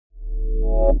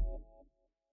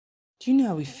Do you know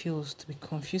how it feels to be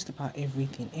confused about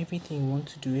everything? Everything you want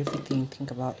to do, everything you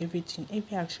think about, everything,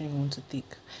 every action you want to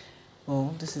take.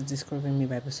 Well, this is Discovering Me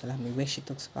by BusolamiAdenuga, where she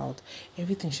talks about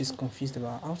everything she's confused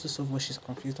about, how to solve what she's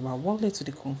confused about, what led to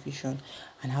the confusion,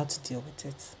 and how to deal with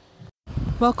it.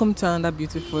 Welcome to another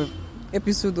beautiful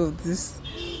episode of this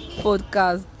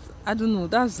podcast. I don't know,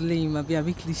 that's lame, maybe a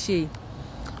bit cliche.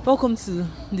 Welcome to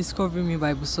Discovering Me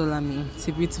by Busolami. It's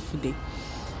a beautiful day.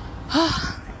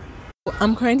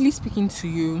 I'm currently speaking to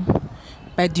you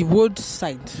by the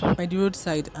roadside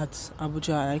at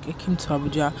Abuja. Like, I came to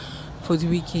Abuja for the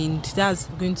weekend. That's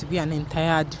going to be an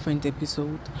entire different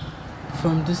episode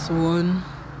from this one.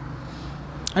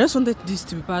 I just wanted this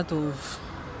to be part of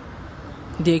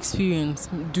the experience,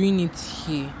 doing it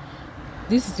here.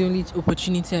 This is the only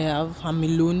opportunity I have. I'm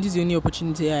alone. This is the only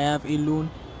opportunity I have alone.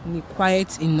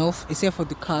 Quiet enough, except for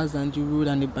the cars and the road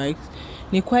and the bikes.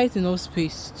 Quiet enough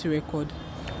space to record.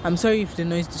 I'm sorry if the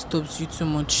noise disturbs you too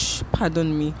much.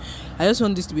 Pardon me. I just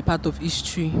want this to be part of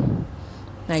history.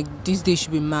 Like, this day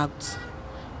should be marked.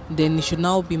 Then it should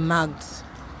now be marked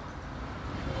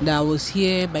that I was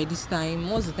here by this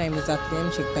time. What's the time exactly? Let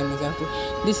me check time exactly.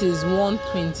 This is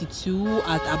 1:22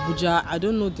 at Abuja. I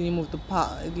don't know the name of the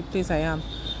place I am.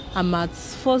 I'm at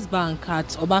First Bank at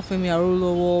Obafemi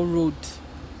Awolowo Road.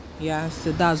 Yeah,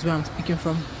 so that's where I'm speaking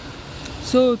from.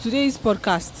 So today's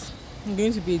podcast is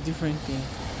going to be a different thing.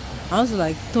 I want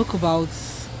to talk about,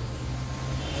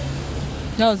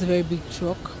 that was a very big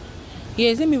truck.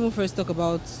 Yes, let me even first talk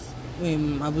about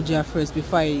Abuja first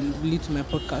before I lead to my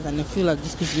podcast. And I feel like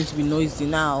this is going to be noisy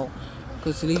now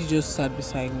because the lady just sat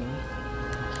beside me.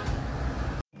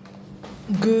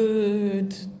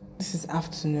 Good. This is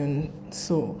afternoon.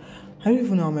 So I don't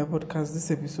even know how my podcast, this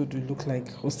episode will look like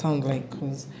or sound like,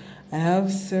 because I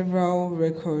have several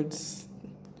records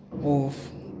of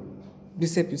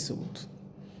this episode.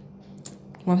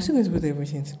 Well, I'm still going to put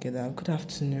everything together. Good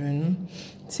afternoon.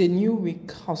 It's a new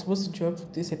week. I was supposed to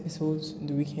drop this episode in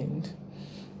the weekend.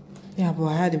 Yeah, but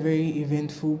I had a very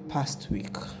eventful past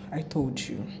week. I told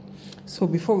you. So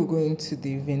before we go into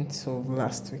the events of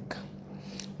last week,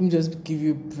 let me just give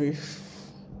you a brief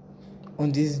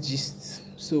on this gist.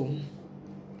 So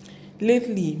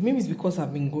lately, maybe it's because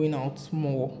I've been going out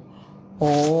more,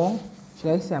 or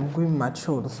should I say I'm going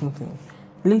matured or something.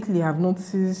 Lately, I've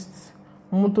noticed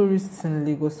motorists in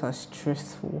Lagos are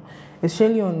stressful,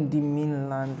 especially on the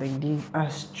mainland. Like, they are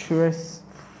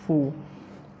stressful.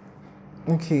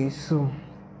 Okay, so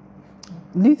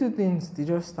little things, they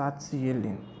just start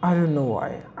yelling. I don't know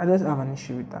why. I just have an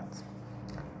issue with that.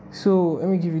 So let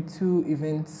me give you two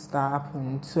events that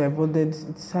happened. So I boarded.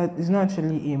 It's not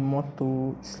actually a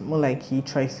motor. It's more like a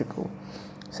tricycle.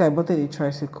 So I boarded a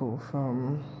tricycle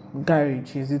from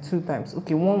garage. Is it 2 times?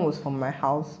 Okay, one was from my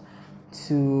house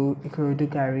to Ikorodu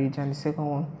garage, and the second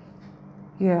one,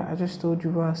 yeah, I just told you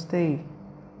where I stay.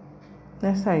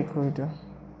 Next time Ikorodu.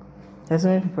 There's so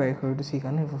many people at Ikorodu, so you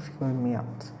can never figure me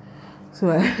out. So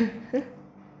I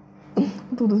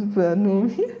told those people that know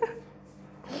me.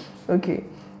 Okay,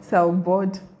 so I'll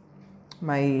board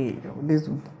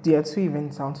there are 2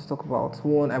 events I want to talk about.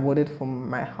 One, I boarded from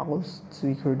my house to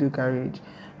Ikorodu garage,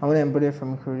 and when I boarded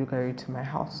from Ikorodu garage to my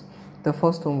house. The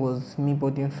first one was me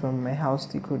boarding from my house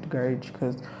to Ikorodu garage,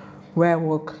 because where I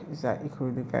work is at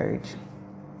Ikorodu garage.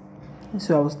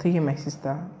 So I was taking my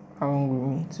sister along with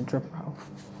me to drop her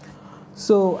off.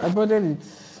 So I boarded it,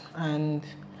 and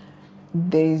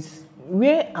there's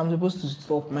where I'm supposed to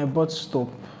stop. My bus stop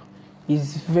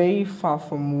is very far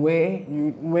from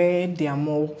where there are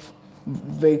more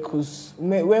vehicles,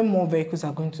 where more vehicles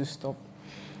are going to stop.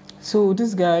 So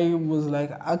this guy was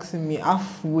asking me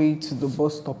halfway to the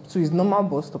bus stop, to his normal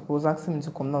bus stop. He was asking me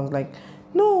to come down. I was like,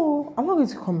 no, I'm not going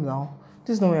to come down.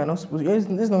 This is not where you're not supposed to. This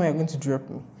is not where you're going to drop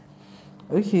me.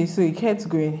 Okay, so he kept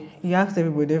going. He asked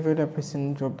everybody, every other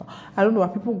person dropped down. I don't know, are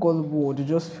people gullible, or they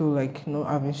just feel like not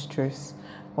having stress,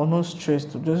 or not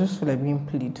stressed, or they just feel like being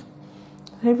played.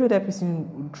 Every other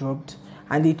person dropped,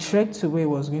 and they trekked to where he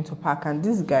was going to park. And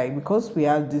this guy, because we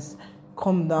had this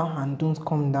come down and don't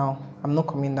come down, I'm not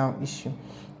coming down issue,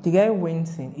 the guy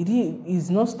went in. He's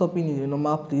not stopping in the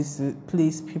normal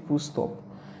place people stop.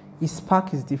 His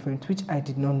park is different, which I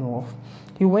did not know of.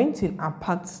 He went in and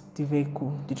parked the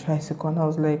vehicle, the tricycle, and I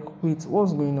was like, wait,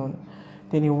 what's going on?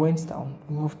 Then he went down,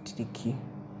 moved the key.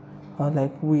 I was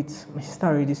like, wait, my sister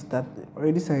already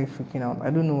started freaking out.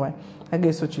 I don't know why. I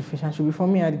get such a fish, and she before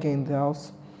me I'd get in the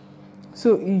house.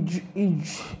 So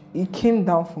he came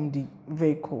down from the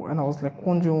vehicle, and I was like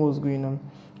wondering what was going on.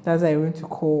 That's why I went to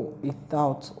call a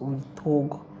tout or a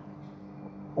tug,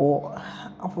 or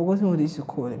I've forgotten what they used to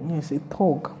call them. Yes, a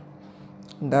tug.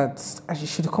 that she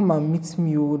should come and meet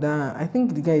me. That I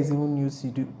think the guy is even new to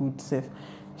the good self.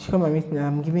 She come and meet me.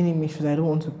 I'm giving him issues. I don't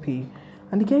want to pay.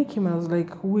 And the guy came and I was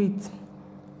like, wait.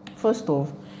 First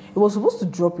off, it was supposed to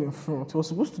drop in front. It was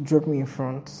supposed to drop me in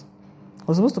front. I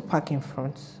was supposed to park in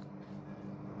front.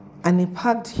 And he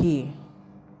parked here.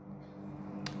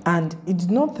 And he did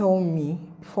not tell me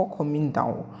before coming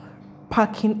down,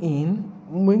 parking in,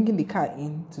 bringing the car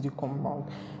into the compound,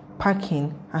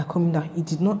 parking and coming down. He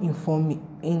did not inform me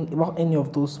about any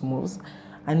of those moves.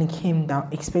 And he came down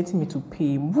expecting me to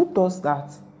pay him. Who does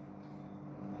that?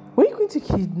 Were you going to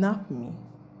kidnap me?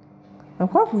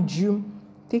 And why would you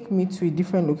take me to a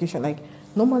different location? Like,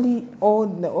 normally, all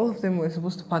of them were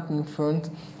supposed to park in front.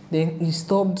 Then he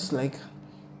stopped, like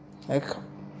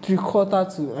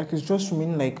 3/4 to, like, it's just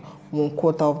remaining, like,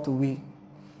 1/4 of the way.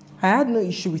 I had no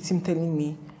issue with him telling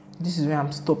me, this is where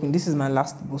I'm stopping. This is my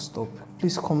last bus stop.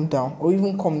 Please come down. Or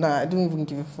even come down. I don't even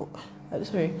give a fuck.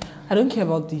 Sorry. I don't care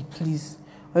about the please.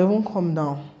 Or even come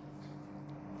down.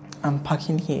 I'm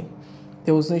parking here.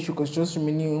 There was no issue because just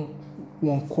remaining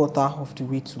 1/4 of the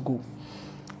way to go.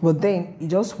 But then he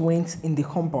just went in the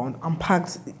compound and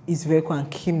parked his vehicle and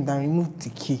came down, removed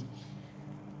the key.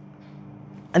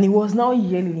 And he was now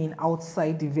yelling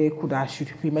outside the vehicle that I should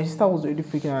pay. My sister was already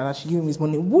freaking out that I should give him his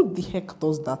money. Who the heck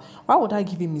does that? Why would I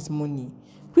give him his money?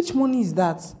 Which money is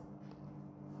that?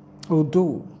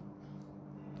 Although,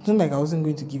 it's not like I wasn't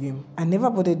going to give him. I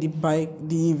never bothered the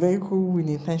vehicle with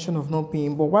the intention of not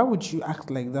paying. But why would you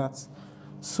act like that?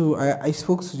 So I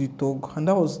spoke to the dog, and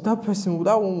that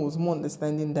one was more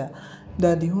understanding than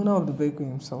the owner of the vehicle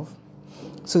himself.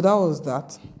 So that was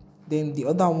that. Then the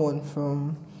other one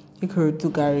from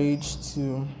Ikorodu garage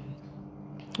to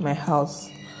my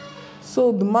house.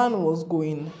 So the man was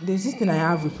going. There's this thing I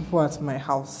have with people at my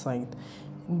house side.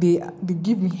 They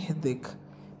give me headache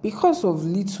because of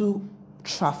little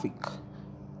traffic,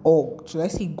 or should I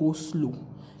say go slow.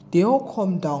 They all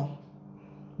come down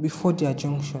before their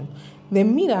junction.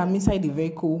 Then me that I'm inside the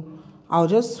vehicle, I'll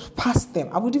just pass them.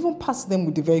 I would even pass them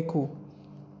with the vehicle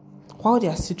while they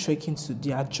are still trekking to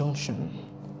their junction.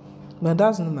 But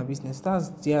that's not my business. That's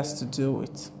theirs to deal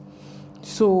with.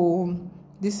 So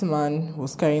this man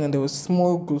was carrying and there was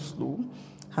small go slow,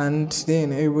 and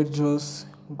then everybody just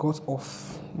got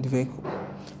off the vehicle.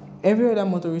 Every other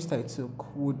motorist I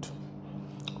took would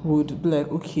be like,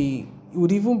 okay, it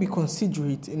would even be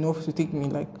considerate enough to take me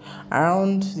like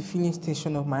around the filling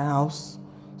station of my house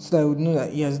so that I would know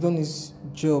that he has done his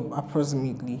job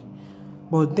approximately.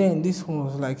 But then this one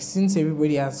was like, since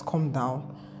everybody has come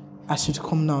down, I should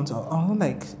come down. So I was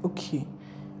like, okay,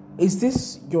 is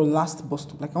this your last bus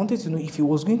stop? Like, I wanted to know if he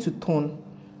was going to turn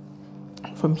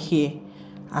from here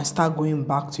and start going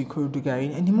back to Ikorodu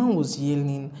garage. And the man was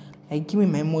yelling, like, give me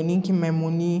my money.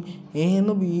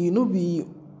 No be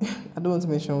I don't want to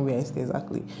mention where I stay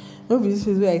exactly. No be this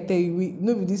place where I tell you,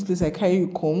 no be this place I carry you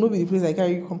come, no be the place I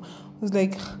carry you come. I was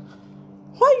like,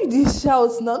 why you this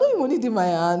shouts now? Don't you money in my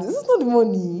hand? This is not the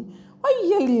money. Why are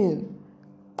you yelling?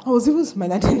 I was even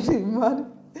smiling. I didn't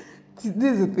man.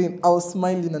 This is the thing. I was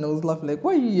smiling and I was laughing. Like,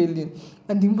 why are you yelling?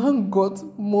 And the man got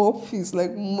more pissed,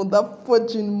 like mother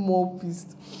fudging more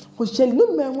pissed. Was yelling,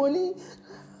 no my money.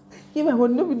 Give my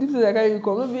money. No be this place I carry you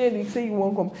come. No be any say you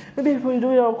won't come. Maybe if you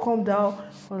don't come down.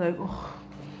 I was like, oh.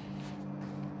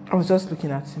 I was just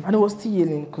looking at him and I was still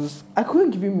yelling because I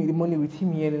couldn't give him the money with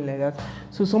him yelling like that.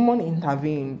 So someone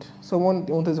intervened. Someone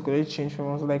wanted to collect change from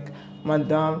him. I was like,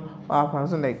 madam, what happened? I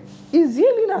was like, he's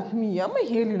yelling at me. Am I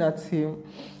yelling at him?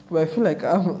 But I feel like,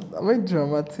 am I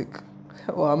dramatic?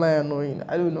 Or am I annoying?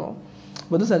 I don't know.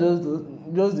 But those are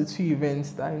just the two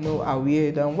events that I know are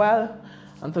weird. And while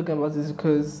I'm talking about this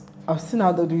because I've seen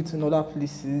how they do it in other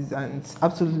places and it's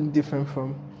absolutely different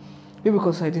from, maybe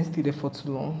because I didn't stay there for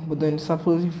too long, but then it's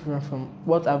absolutely different from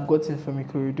what I've gotten from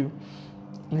Ikorodu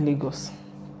in Lagos.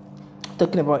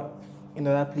 Talking about in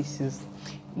other places,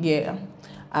 yeah.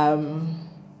 I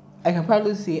can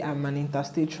probably say I'm an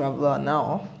interstate traveler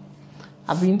now.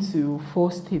 I've been to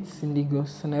 4 states in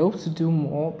Lagos, and I hope to do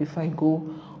more before I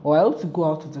go, or I hope to go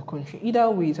out of the country. Either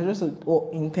way, I just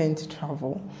intend to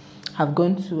travel. I've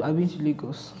been to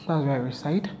Lagos, that's where I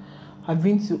reside. I've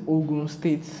been to Ogun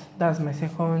State, that's my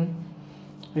second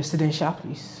residential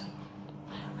place.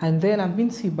 And then I've been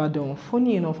to Ibadan.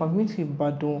 Funny enough, I've been to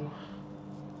Ibadan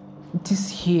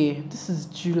this year. This is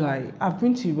July. I've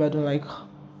been to Ibadan like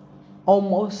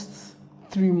almost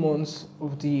 3 months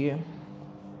of the year.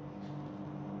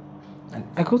 And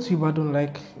I go to Ibadan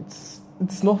like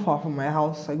it's not far from my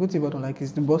house. I go to Ibadan like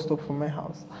it's the bus stop from my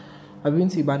house. I've been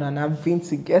to Ibadan and I've been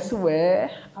to, guess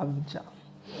where? Abuja.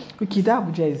 Okay, that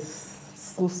Abuja is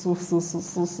so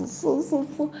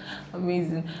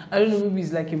amazing. I don't know, maybe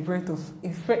it's like a breath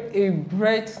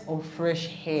of fresh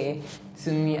air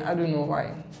to me. I don't know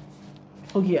why.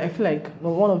 Okay, I feel like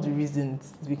one of the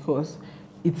reasons is because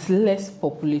it's less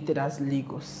populated as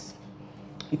Lagos.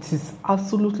 It is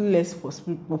absolutely less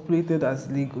populated as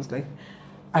Lagos. Like,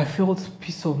 I felt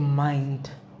peace of mind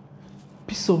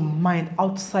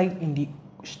outside in the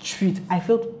street. I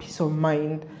felt peace of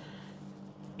mind.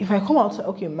 If I come outside,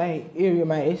 okay, my area,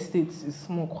 my estate is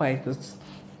more quiet.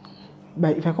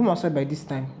 But if I come outside by this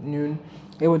time, noon,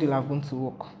 everybody will have gone to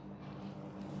work.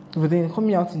 But then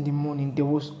coming out in the morning, there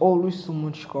was always so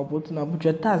much crowd. But in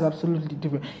Abuja, that's absolutely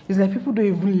different. It's like people don't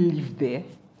even live there.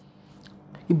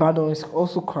 Ibadan is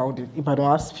also crowded.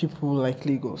 Ibadan has people like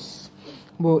Lagos.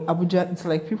 But Abuja, it's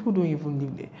like people don't even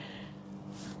live there.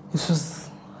 It's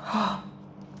just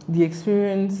the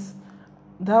experience.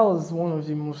 That was one of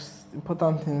the most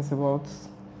important things about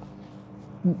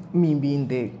me being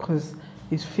there, because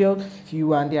it felt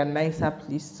fewer and there are nicer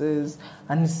places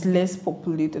and it's less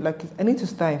populated. Like, I need to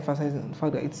start emphasizing the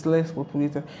fact that it's less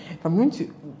populated. If I'm going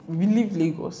to leave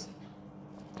Lagos,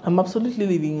 I'm absolutely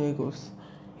leaving Lagos.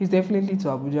 It's definitely to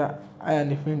Abuja. I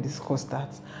and a friend discussed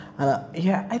that.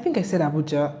 And I think I said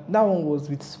Abuja. That one was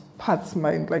with Pat's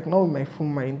mind, like not with my full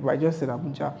mind, but I just said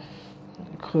Abuja.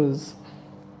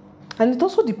 And it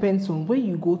also depends on where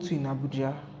you go to in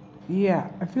Abuja. Yeah,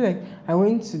 I feel like I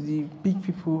went to the big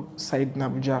people side in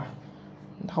Abuja.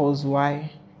 That was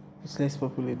why it's less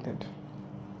populated.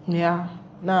 Yeah,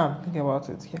 now I'm thinking about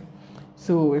it. Yeah.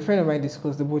 So a friend of mine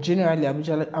discussed it, but generally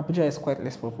Abuja is quite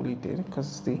less populated because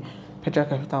it's the federal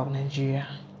capital of Nigeria.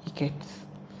 You get.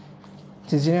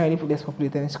 It's generally less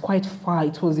populated and it's quite far.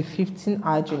 It was a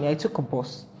 15-hour journey. I took a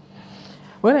bus.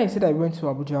 When I said I went to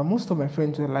Abuja, most of my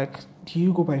friends were like, do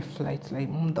you go by flight? Like,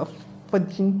 the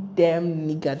fucking damn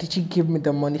nigga, did you give me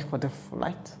the money for the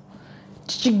flight?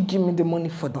 Did you give me the money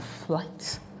for the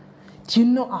flight? Do you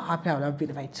know how happy I would have been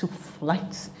if I took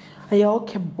flight? And you all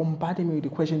kept bombarding me with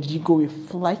the question, did you go with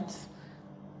flight?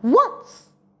 What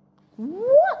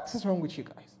is wrong with you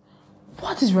guys?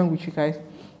 What is wrong with you guys?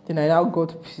 Then I now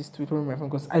got pissed with one of my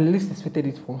friends because I least expected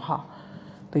it from her.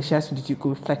 Like, she asked me, did you go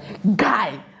with flight?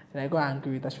 Guy! And I got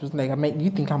angry with that. She was like, you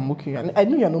think I'm mocking you? And I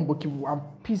know you're not mocking me. I'm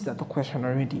pissed at the question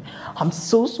already. I'm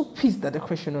so pissed at the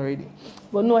question already.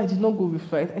 But no, I did not go with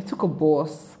flight. I took a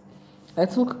bus. And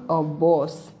it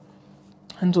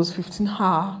was 15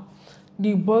 hours.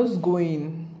 The bus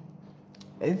going,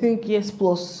 I think, yes,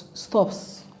 plus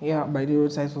stops. Yeah, by the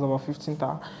roadside was about 15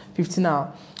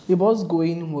 hours. The bus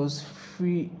going was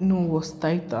free. No, was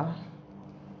tighter.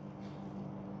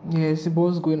 Yes, the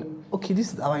bus going. Okay,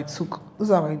 this is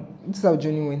how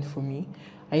journey went for me.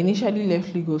 I initially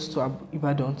left Lagos to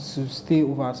Ibadan to stay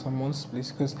over at someone's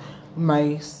place because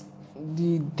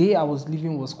the day I was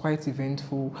leaving was quite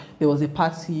eventful. There was a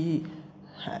party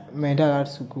my dad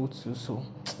had to go to, so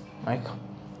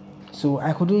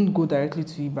I couldn't go directly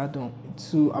to Ibadan,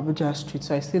 to Abuja Street.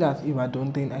 So I stayed at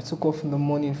Ibadan. Then I took off in the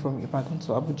morning from Ibadan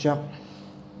to Abuja.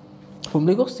 From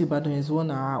Lagos to Ibadan is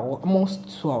 1 hour or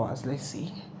almost 2 hours, let's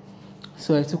see.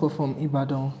 So I took off from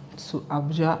Ibadan to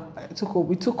Abuja.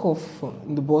 We took off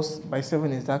from the bus by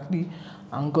 7 exactly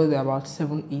and got there about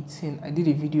 7:18. I did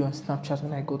a video on Snapchat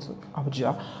when I got to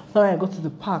Abuja. Now I got to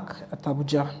the park at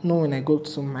Abuja. Not when I got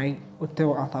to my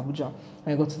hotel at Abuja.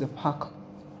 I got to the park.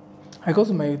 I got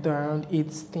to my hotel around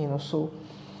 8:10 or so.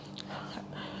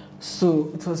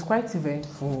 So it was quite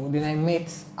eventful. Then I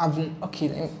met I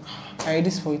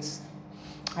already spoiled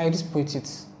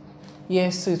it.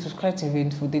 Yes, so it was quite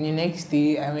eventful. Then the next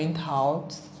day I went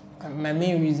out. My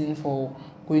main reason for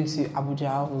going to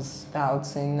Abuja was the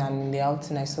outing, and in the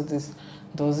outing I saw this.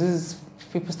 There was this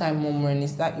people started murmuring,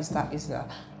 is that? I was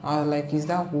like, is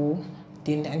that who?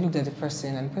 Then I looked at the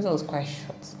person, and the person was quite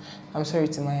short. I'm sorry,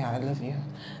 Timaya, I love you.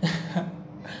 The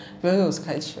person was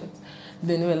quite short.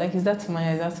 Then they were like, is that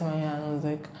Timaya? And I was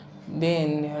like,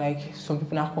 then like some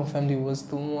people now confirmed it was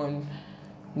the one.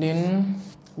 Then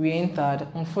we entered.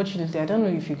 Unfortunately, I don't know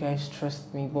if you guys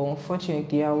trust me, but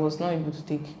unfortunately, I was not able to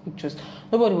take pictures.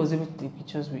 Nobody was able to take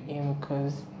pictures with him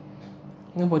because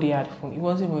nobody had phone. He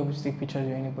wasn't able to take pictures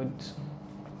with anybody.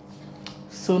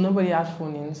 So nobody had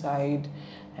phone inside.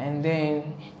 And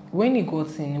then when he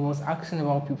got in, he was asking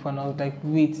about people, and I was like,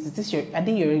 wait, are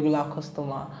they your regular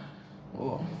customer?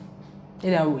 Oh,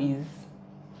 that was.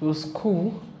 It was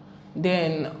cool.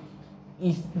 Then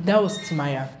that was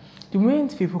Timaya. The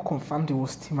moment people confirmed it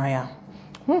was Timaya,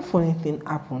 one funny thing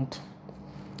happened.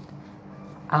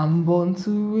 I'm born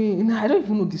to win. I don't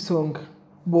even know the song,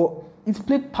 but it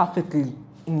played perfectly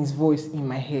in his voice in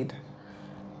my head.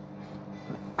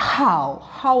 How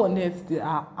on earth did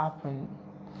that happen?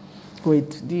 but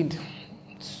it did.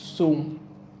 So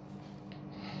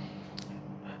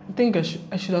I think I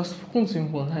should have spoken to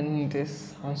him concerning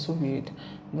this. I'm so weird.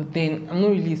 But then I'm not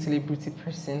really a celebrity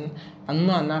person. I'm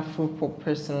not an Afro pop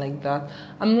person like that.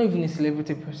 I'm not even a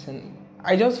celebrity person.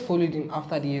 I just followed him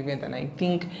after the event, and I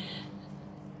think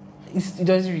it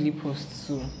doesn't really post,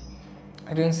 so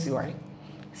I don't see why.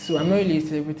 So I'm not really a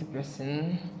celebrity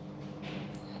person.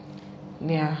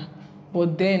 Yeah.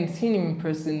 But then seeing him in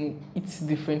person, it's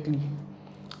differently.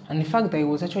 And the fact that he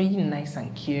was actually nice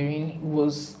and caring, it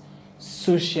was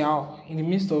social in the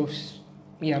midst of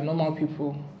normal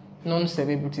people,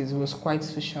 non-celebrities. It was quite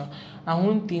social. And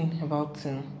one thing about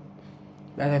him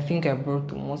that I think I brought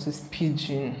him was his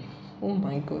pigeon. Oh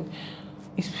my god,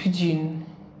 his pigeon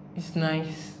is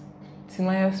nice.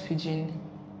 Timaya's pigeon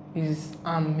is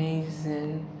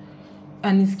amazing.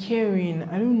 And it's caring.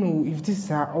 I don't know if these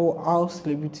are all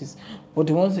celebrities, but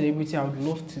the one celebrity I would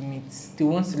love to meet, the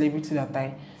one celebrity that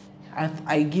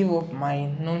I give up my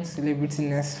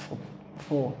non-celebrityness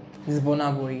for is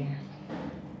Burna Boy.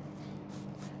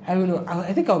 I don't know.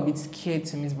 I think I'll be scared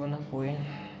to meet Burna Boy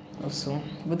also.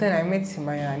 But then I met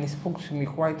Timaya and he spoke to me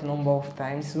quite a number of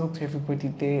times. He spoke to everybody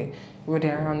there. They were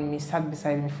there around me, sat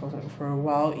beside me for a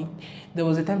while. There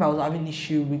was a time I was having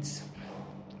issue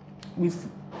with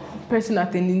person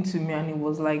attending to me, and it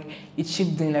was like it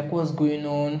chipped in, like, what's going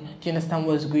on? Do you understand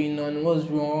what's going on? What's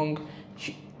wrong?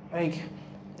 Like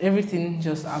everything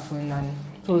just happened, and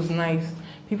it was nice.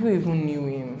 People even knew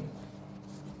him.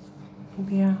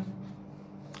 Yeah.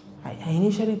 I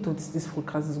initially thought this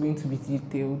podcast is going to be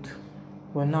detailed,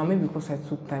 but now maybe because I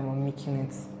took time on making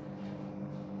it.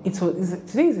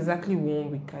 Today is exactly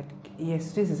 1 week. Yes,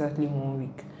 today is exactly 1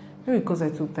 week. Maybe because I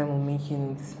took time on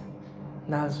making it,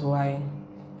 that's why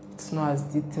it's not as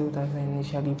detailed as I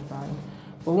initially planned.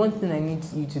 But one thing I need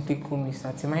you to take home is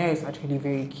that Timaya is actually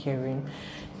very caring.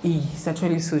 He's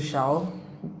actually social,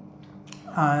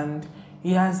 and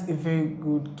he has a very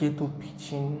good ghetto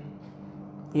pitching.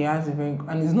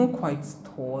 And he's not quite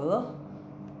tall,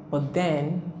 but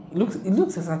then it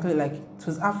looks exactly like it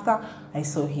was after I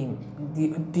saw him.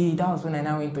 That was when I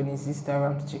now went on his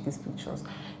Instagram to check his pictures.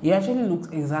 He actually looks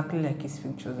exactly like his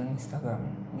pictures on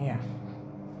Instagram. Yeah,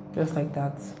 just like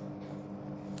that.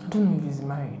 I don't know if he's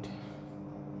married,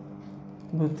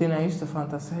 but then I used to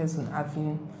fantasize on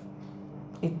having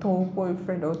a tall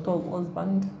boyfriend or tall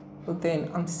husband. But then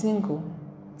I'm single.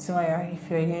 Timaya, if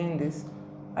you're hearing this,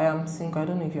 I am single. I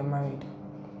don't know if you're married.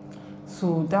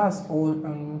 So that's all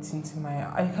I'm meeting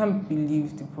Timaya. I can't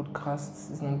believe the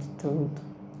podcast is not detailed.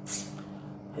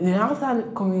 Then after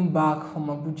coming back from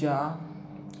Abuja,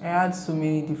 I had so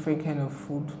many different kind of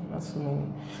food. Not so many.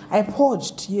 I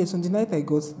purged. Yes, on the night I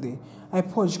got there, I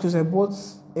purged because I bought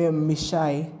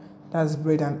mishai. That's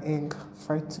bread and egg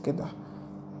fried together.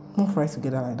 Not fried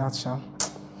together like that, sha.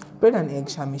 Bread and egg,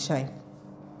 sha, mishai.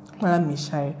 Malam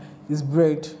mishai is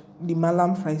bread. The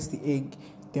malam fries the egg,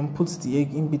 then puts the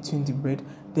egg in between the bread,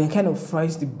 then kind of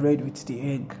fries the bread with the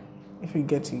egg. If you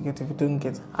get it, you get it. If you don't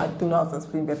get it, I don't know how to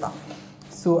explain better.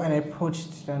 So, and I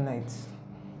purged that night.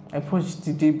 I purged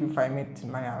the day before I met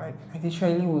Timaya. Like, I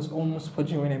literally was almost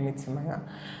purging when I met Timaya.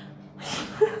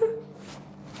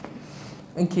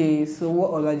 Okay, so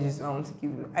what allergies I want to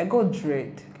give you? I got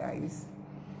dread, guys.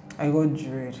 I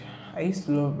used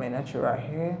to love my natural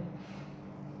hair.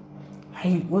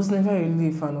 I was never really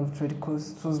a fan of dread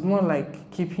because it was more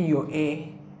like keeping your hair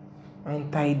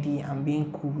untidy and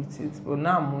being cool with it. But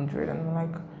now I'm on dread and I'm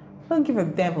like, I don't give a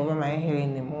damn about my hair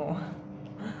anymore.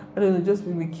 I don't know, just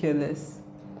be careless.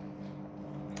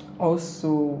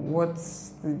 Also,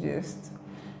 what's the gist?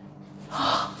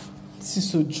 This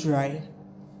is so dry.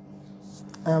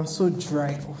 I am so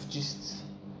dry of gist.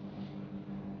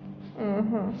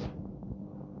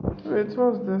 Wait,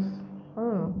 what's this? I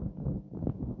don't know.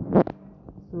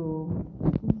 So,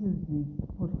 this is the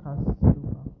podcast so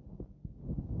far.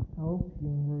 I hope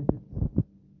you enjoyed it,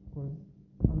 because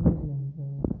I'm really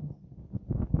enjoying it.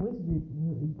 I'm going to do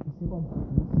a second podcast.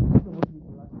 This is supposed to be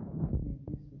the last time I do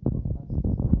this podcast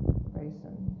very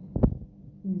soon.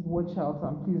 Please watch out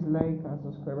and please like and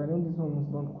subscribe. I know this one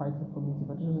is not quite informative,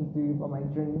 but I just want to tell you about my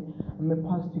journey and my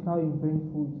past week, how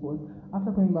eventful it was.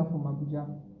 After coming back from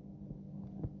Abuja,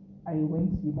 I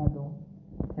went to Ibadan,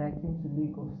 then I came to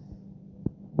Lagos.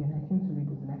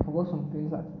 And I forgot some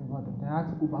things at Ibadan. Then I had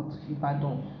to go back to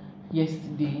Ibadan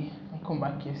yesterday and come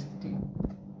back yesterday.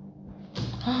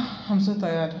 I'm so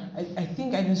tired. I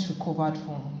think I just recovered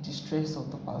from the stress of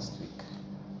the past week.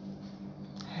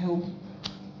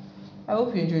 I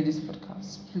hope you enjoyed this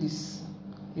podcast. Please,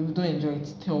 if you don't enjoy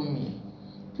it, tell me.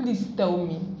 Please tell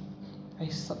me. I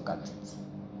suck at it.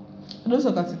 I don't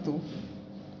suck at it though.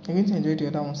 You're going to enjoy the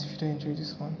other ones if you don't enjoy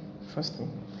this one. Trust me.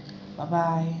 Bye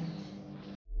bye.